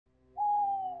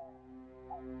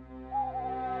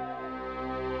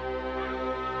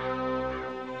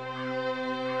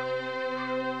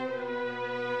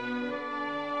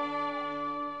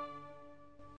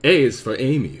A is for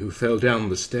Amy, who fell down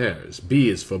the stairs. B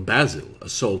is for Basil,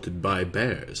 assaulted by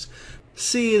bears.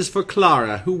 C is for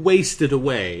Clara, who wasted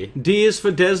away. D is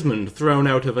for Desmond, thrown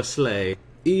out of a sleigh.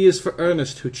 E is for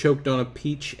Ernest, who choked on a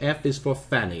peach. F is for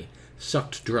Fanny,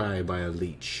 sucked dry by a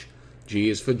leech. G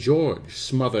is for George,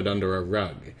 smothered under a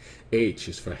rug. H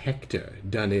is for Hector,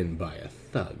 done in by a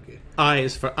thug. I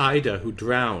is for Ida, who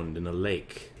drowned in a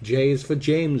lake. J is for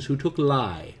James, who took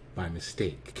lye by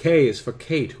mistake. K is for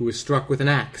Kate, who was struck with an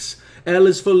axe. L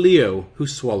is for Leo, who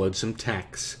swallowed some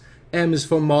tacks. M is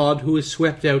for Maud, who was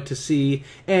swept out to sea.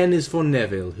 N is for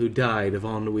Neville, who died of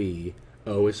ennui.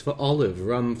 O is for Olive,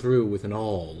 run through with an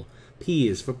awl. P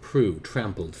is for Prue,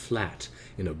 trampled flat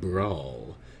in a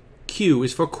brawl. Q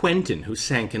is for Quentin, who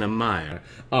sank in a mire.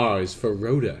 R is for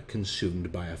Rhoda,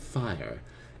 consumed by a fire.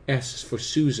 S is for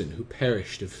Susan, who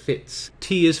perished of fits.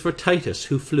 T is for Titus,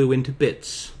 who flew into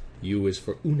bits. U is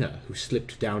for Una, who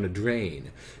slipped down a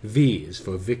drain. V is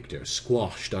for Victor,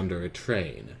 squashed under a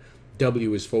train.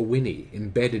 W is for Winnie,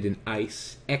 embedded in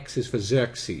ice. X is for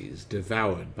Xerxes,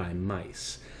 devoured by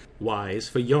mice. Y is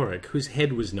for Yorick, whose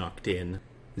head was knocked in.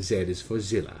 Z is for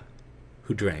Zilla,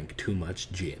 who drank too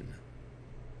much gin.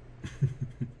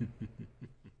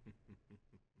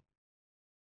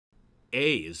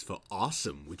 A is for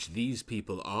awesome, which these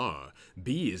people are.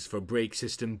 B is for break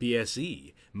system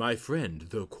BSE, my friend,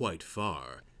 though quite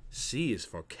far. C is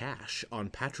for cash on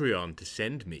Patreon to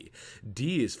send me.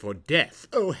 D is for death,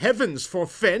 oh heavens,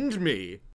 forfend me!